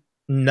actually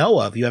know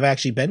of. You have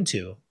actually been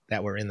to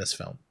that were in this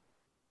film.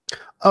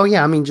 Oh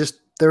yeah, I mean, just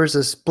there was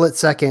a split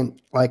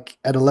second, like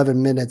at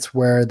 11 minutes,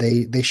 where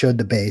they showed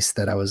the base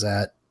that I was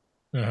at.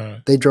 Mm-hmm.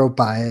 They drove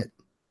by it,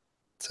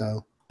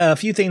 so a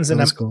few things, that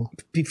was cool.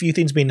 A few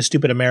things being a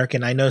stupid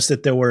American. I noticed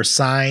that there were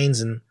signs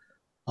and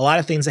a lot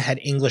of things that had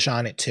English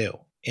on it too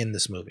in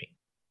this movie.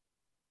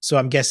 So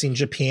I'm guessing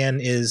Japan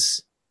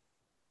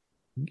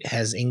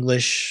has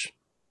English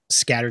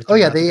scattered. Oh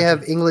yeah, they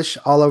have English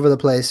all over the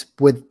place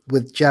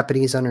with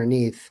Japanese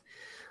underneath,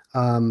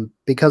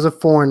 because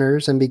of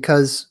foreigners and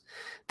because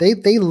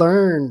they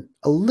learn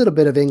a little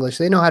bit of English.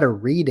 They know how to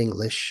read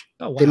English.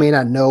 Oh, wow. They may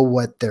not know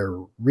what they're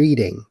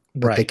reading,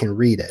 but they can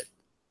read it.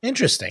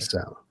 Interesting.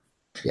 So,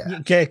 yeah.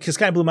 Because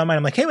kind of blew my mind.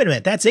 I'm like, hey, wait a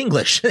minute, that's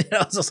English. I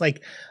was just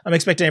like, I'm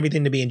expecting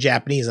everything to be in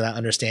Japanese and not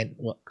understand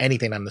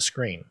anything on the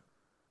screen.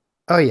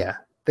 Oh yeah,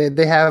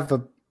 they have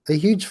a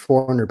huge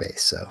foreigner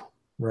base. So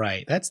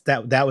right,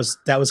 that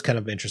was kind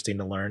of interesting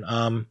to learn.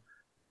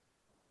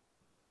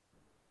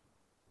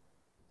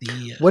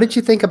 What did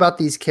you think about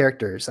these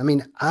characters? I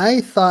mean,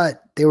 I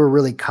thought they were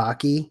really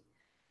cocky.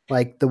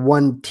 Like the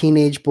one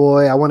teenage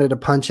boy, I wanted to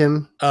punch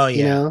him. Oh yeah.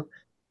 You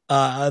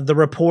know? The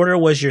reporter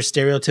was your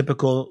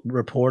stereotypical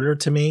reporter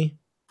to me.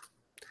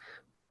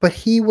 But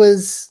he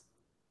was,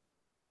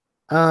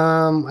 I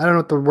don't know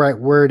what the right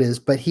word is,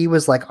 but he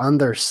was like on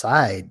their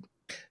side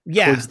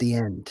towards the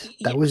end.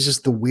 That was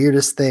just the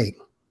weirdest thing.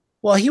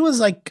 Well, he was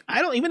like,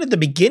 even at the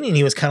beginning,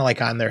 he was kind of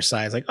like on their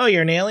side. It's like, oh,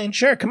 you're an alien?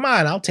 Sure, come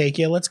on, I'll take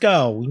you. Let's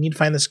go. We need to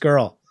find this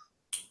girl.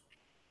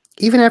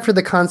 Even after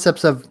the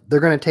concepts of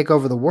they're going to take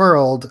over the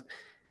world,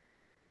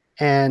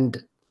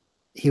 and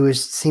he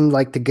seemed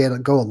like to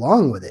go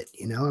along with it.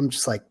 You know, I'm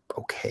just like,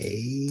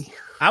 okay.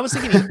 I was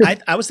thinking,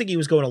 I was thinking he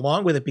was going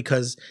along with it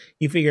because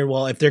he figured,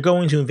 well, if they're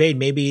going to invade,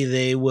 maybe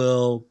they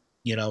will,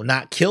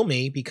 not kill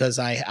me because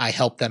I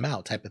helped them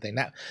out, type of thing.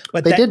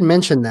 But they did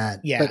mention that.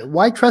 Yeah. But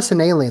why trust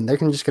an alien? They're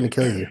just going to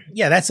kill you.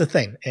 Yeah, that's the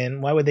thing.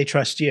 And why would they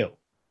trust you?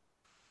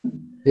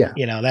 Yeah.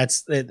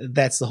 That's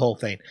the whole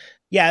thing.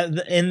 Yeah.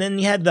 And then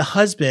you had the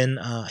husband.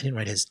 I didn't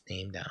write his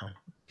name down.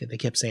 They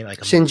kept saying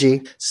like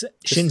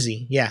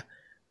Shinji. Yeah.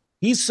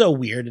 He's so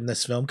weird in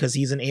this film because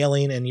he's an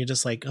alien and you're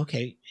just like,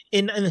 okay.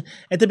 And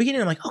at the beginning,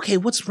 I'm like, okay,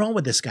 what's wrong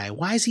with this guy?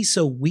 Why is he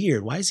so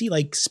weird? Why is he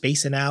like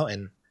spacing out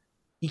and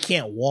he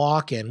can't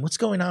walk? And what's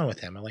going on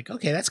with him? I'm like,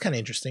 okay, that's kind of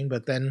interesting.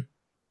 But then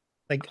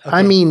like, okay.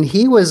 I mean,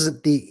 he was kind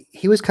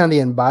of the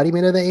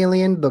embodiment of the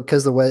alien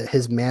because of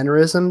his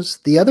mannerisms.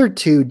 The other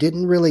two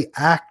didn't really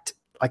act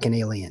like an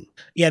alien.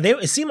 Yeah.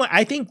 It seemed like,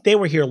 I think they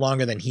were here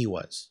longer than he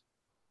was.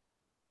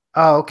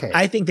 Oh, okay.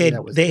 I think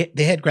they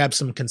had grabbed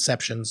some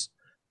conceptions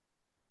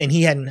and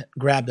he hadn't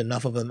grabbed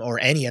enough of them or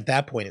any at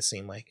that point, it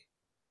seemed like.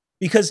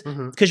 Because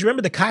you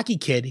remember the cocky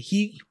kid,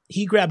 he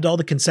grabbed all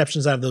the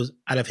conceptions out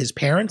of his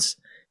parents,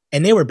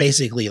 and they were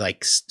basically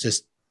like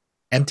just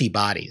empty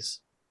bodies.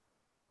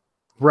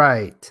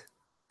 Right.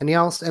 And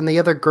the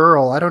other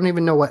girl, I don't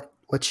even know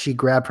what she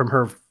grabbed from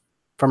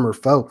her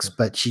folks,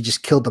 but she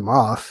just killed them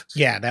off.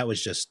 Yeah, that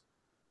was just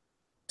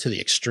to the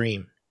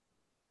extreme.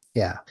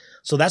 Yeah.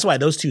 So that's why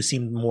those two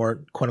seemed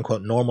more quote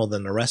unquote normal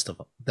than the rest of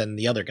them, than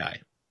the other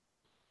guy.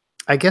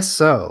 I guess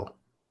so.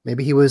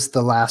 Maybe he was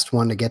the last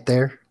one to get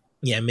there.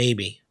 Yeah,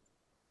 maybe.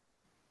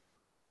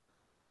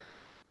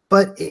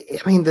 But I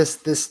mean, this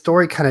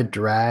story kind of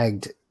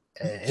dragged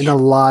in a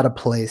lot of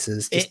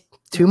places.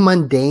 too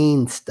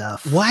mundane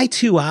stuff. Why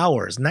 2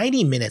 hours?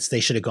 90 minutes they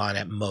should have gone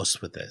at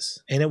most with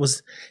this. And it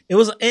was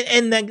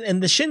and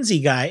the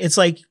Shinzi guy, it's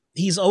like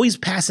he's always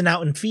passing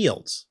out in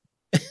fields.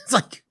 It's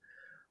like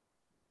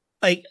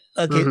okay,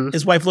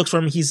 his wife looks for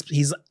him,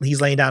 he's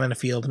laying down in a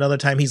field. Another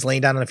time he's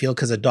laying down in a field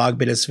because a dog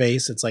bit his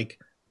face. It's like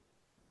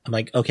I'm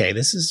like, okay,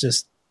 this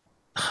is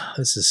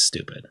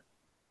stupid.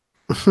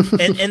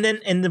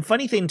 and the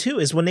funny thing too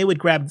is when they would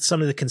grab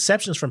some of the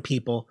conceptions from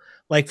people,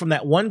 like from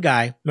that one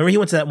guy. Remember, he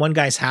went to that one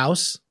guy's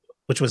house,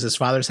 which was his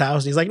father's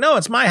house. He's like, "No,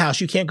 it's my house.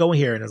 You can't go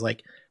here." And it's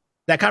like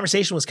that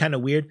conversation was kind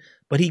of weird.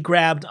 But he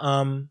grabbed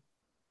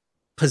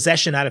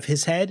possession out of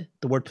his head,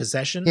 the word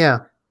possession. Yeah,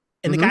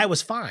 and the guy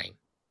was fine.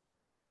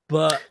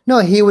 But no,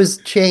 he was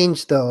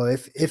changed though.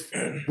 If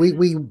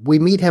we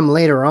meet him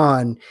later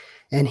on,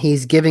 and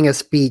he's giving a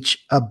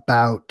speech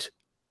about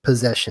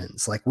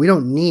possessions, like we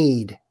don't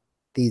need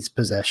these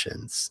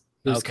possessions.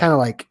 He was kind of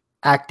like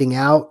acting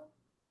out.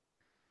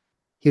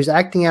 He was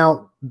acting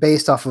out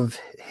based off of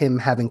him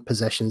having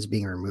possessions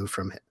being removed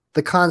from him.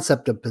 The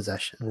concept of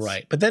possessions.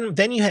 Right. But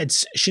then you had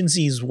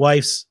Shinzi's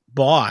wife's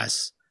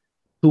boss,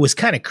 who was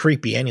kind of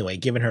creepy anyway,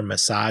 giving her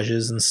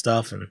massages and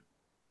stuff. And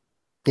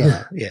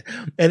yeah. Yeah.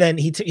 And then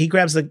he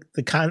grabs the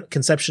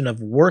conception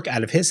of work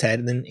out of his head.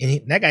 And then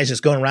that guy's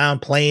just going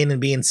around playing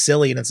and being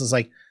silly. And it's just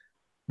like,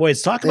 boy,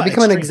 it's talk about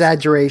become an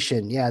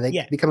exaggeration. Yeah,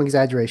 become an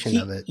exaggeration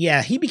of it.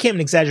 Yeah, he became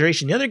an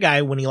exaggeration. The other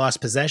guy, when he lost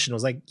possession,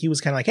 was like, he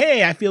was kind of like,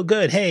 hey, I feel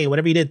good. Hey,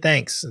 whatever you did,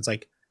 thanks. It's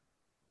like,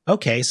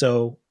 okay,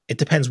 so it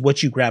depends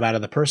what you grab out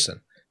of the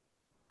person.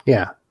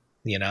 Yeah.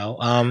 You know,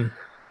 I don't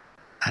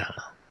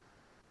know.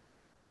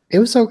 It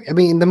was so. I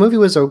mean, the movie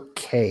was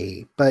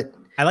okay, but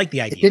I like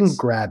the idea. It didn't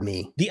grab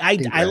me. I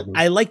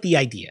like the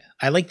idea.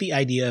 I like the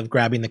idea of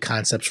grabbing the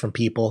concepts from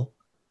people.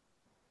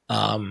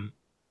 But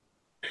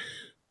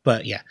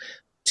yeah.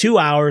 2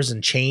 hours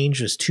and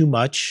change was too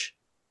much.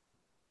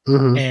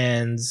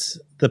 And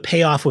the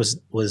payoff was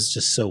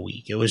just so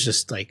weak. It was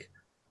just like,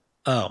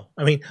 oh,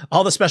 I mean,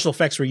 all the special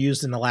effects were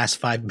used in the last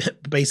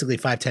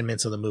 5-10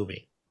 minutes of the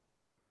movie.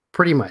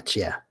 Pretty much.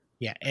 Yeah.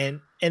 Yeah.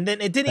 And then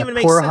it didn't even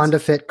make poor sense. Honda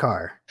Fit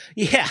car.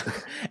 Yeah.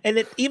 And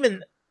it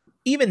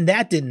even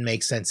that didn't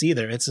make sense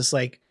either. It's just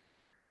like,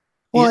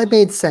 well, it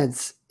made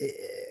sense.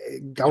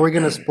 Are we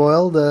going to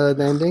spoil the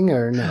ending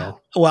or no?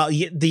 Well,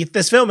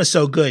 this film is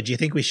so good. Do you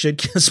think we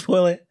should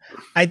spoil it?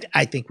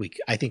 I think we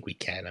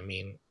can. I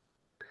mean,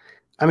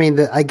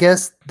 I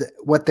guess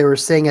what they were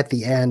saying at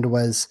the end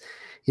was,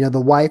 you know,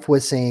 the wife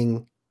was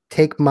saying,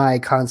 "Take my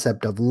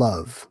concept of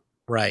love."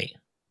 Right.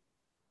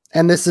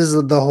 And this is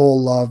the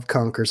whole love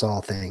conquers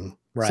all thing.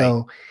 Right.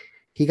 So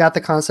he got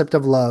the concept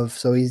of love,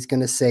 so he's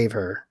going to save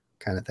her,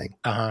 kind of thing.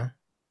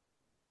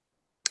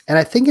 And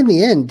I think in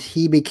the end,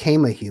 he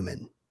became a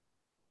human.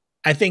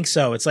 I think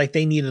so. It's like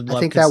they needed love. I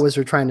think that was what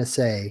they're trying to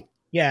say.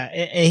 Yeah,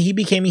 and he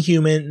became a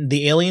human.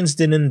 The aliens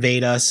didn't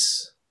invade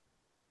us.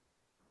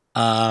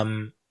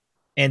 And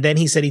then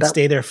he said he'd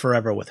stay there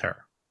forever with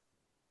her.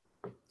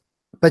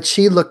 But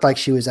she looked like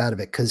she was out of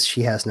it because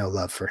she has no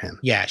love for him.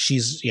 Yeah,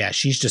 she's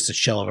just a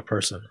shell of a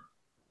person.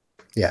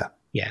 Yeah.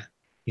 Yeah.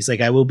 He's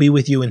like, I will be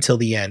with you until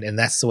the end, and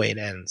that's the way it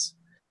ends.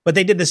 But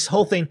they did this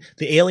whole thing.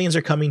 The aliens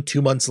are coming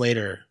 2 months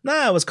later.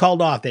 Nah, it was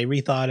called off. They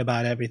rethought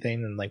about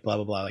everything and like blah,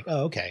 blah, blah. Like,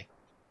 oh, okay.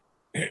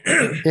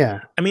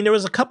 Yeah. I mean, there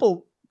was a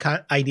couple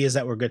ideas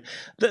that were good.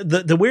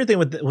 The weird thing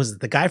was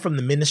the guy from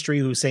the ministry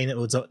who was saying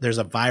there's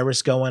a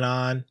virus going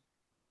on.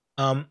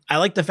 I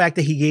like the fact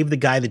that he gave the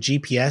guy the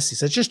GPS. He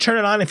says, just turn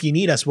it on if you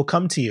need us. We'll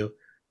come to you.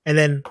 And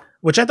then,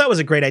 which I thought was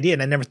a great idea,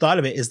 and I never thought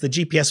of it, is the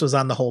GPS was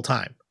on the whole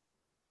time.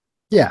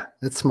 Yeah,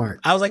 that's smart.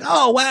 I was like,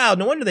 oh, wow,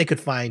 no wonder they could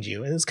find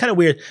you. And it's kind of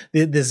weird.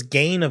 This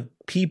gain of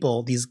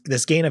people,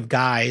 this gain of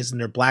guys in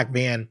their black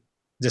van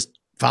just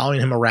following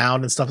him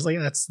around and stuff. It's like,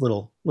 that's a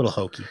little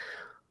hokey.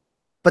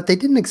 But they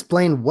didn't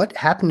explain what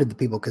happened to the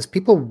people because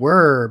people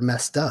were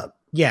messed up.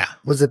 Yeah.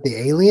 Was it the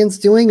aliens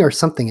doing or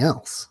something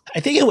else? I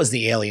think it was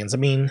the aliens. I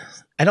mean,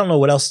 I don't know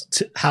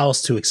how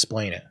else to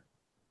explain it.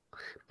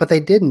 But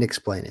they didn't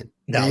explain it.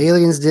 No. The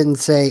aliens didn't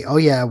say, oh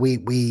yeah,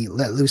 we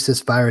let loose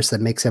this virus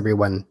that makes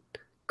everyone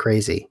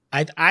crazy.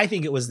 I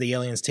think it was the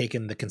aliens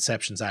taking the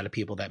conceptions out of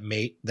people that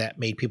made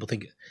people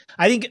think.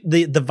 I think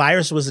the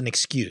virus was an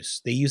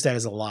excuse. They used that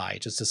as a lie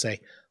just to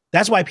say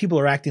that's why people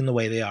are acting the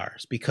way they are.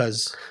 It's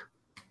because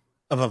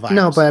of a virus.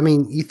 No, but I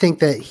mean, you think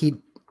that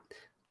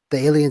the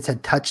aliens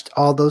had touched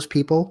all those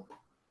people?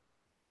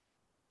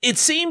 It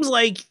seems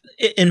like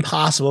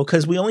impossible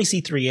because we only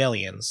see 3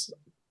 aliens.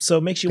 So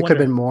it makes you wonder. Could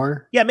have been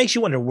more. Yeah, it makes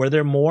you wonder, were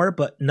there more?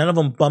 But none of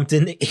them bumped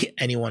into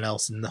anyone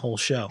else in the whole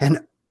show.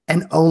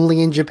 And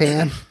only in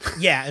Japan?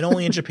 Yeah, and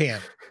only in Japan.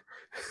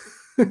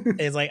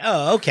 It's like,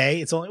 oh,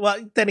 okay. It's only, well,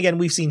 then again,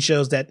 we've seen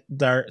shows that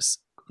are,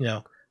 you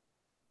know,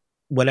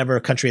 whatever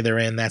country they're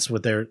in, that's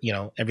what they're, you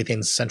know,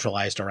 everything's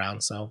centralized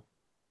around. So,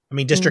 I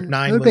mean, District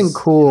 9 it would have been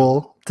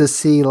cool to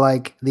see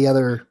like the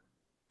other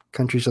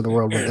countries of the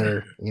world with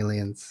their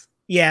aliens.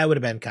 Yeah, it would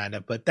have been kind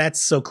of, but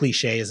that's so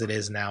cliche as it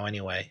is now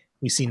anyway.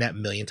 We've seen that a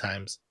million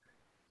times.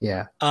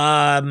 Yeah.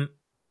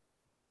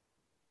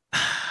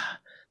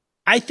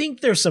 I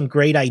think there's some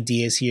great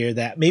ideas here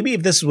that maybe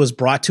if this was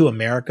brought to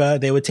America,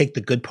 they would take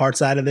the good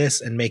parts out of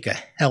this and make a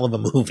hell of a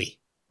movie.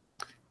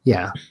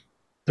 Yeah.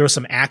 Throw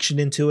some action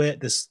into it.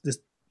 This,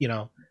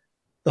 the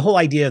whole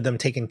idea of them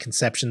taking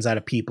conceptions out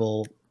of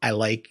people, I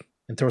like,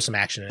 and throw some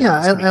action in it. Yeah,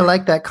 I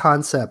like that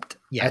concept.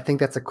 Yeah. I think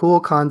that's a cool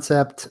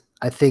concept.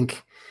 I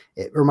think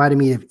it reminded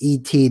me of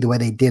E.T. the way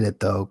they did it,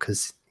 though,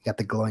 because you got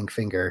the glowing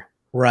finger.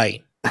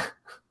 Right.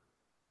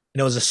 And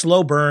it was a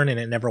slow burn, and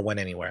it never went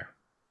anywhere.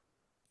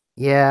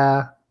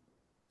 Yeah.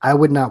 I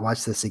would not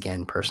watch this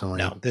again, personally.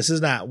 No, this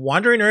is not.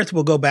 Wandering Earth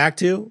we'll go back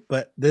to,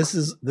 but this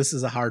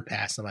is a hard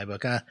pass in my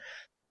book.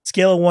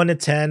 Scale of 1 to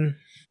 10,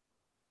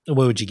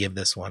 what would you give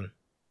this one?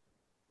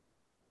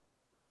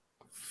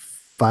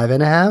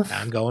 5.5.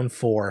 I'm going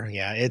 4.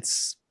 Yeah,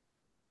 it's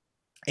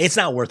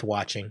not worth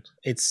watching.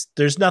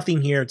 There's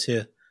nothing here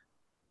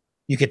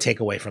you could take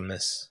away from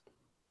this.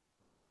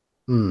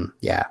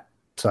 Yeah.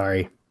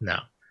 Sorry. No.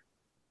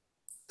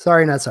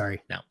 Sorry, not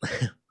sorry. No.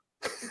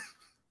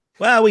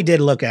 Well, we did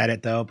look at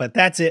it though, but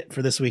that's it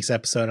for this week's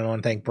episode. I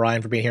want to thank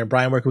Brian for being here.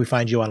 Brian, where can we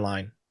find you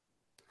online?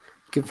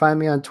 You can find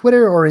me on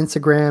Twitter or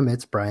Instagram.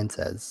 It's Brian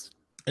Says.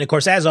 And of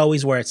course, as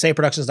always, we're at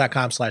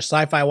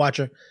sayproductions.com/sci-fi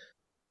watcher.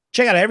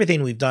 Check out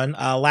everything we've done.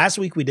 Last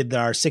week, we did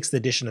our 6th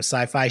edition of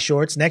Sci-Fi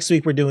Shorts. Next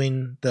week, we're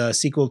doing the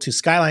sequel to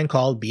Skyline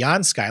called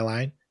Beyond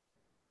Skyline.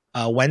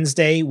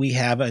 Wednesday, we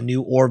have a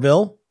new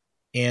Orville.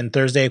 And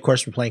Thursday, of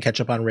course, we're playing catch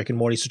up on Rick and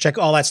Morty. So check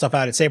all that stuff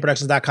out at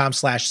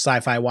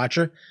sayproductions.com/sci-fi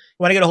watcher. You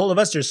want to get a hold of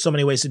us? There's so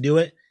many ways to do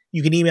it.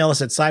 You can email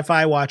us at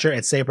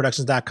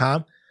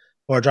sci-fi-watcher@sayproductions.com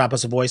or drop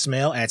us a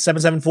voicemail at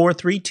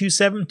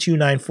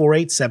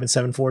 774-327-2948,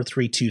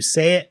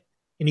 774-32-SAY-IT.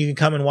 And you can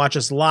come and watch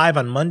us live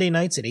on Monday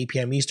nights at 8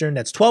 p.m. Eastern.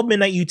 That's 12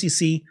 midnight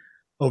UTC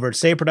over at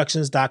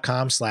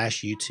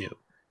sayproductions.com/YouTube.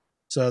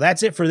 So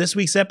that's it for this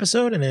week's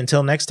episode. And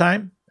until next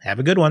time, have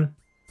a good one.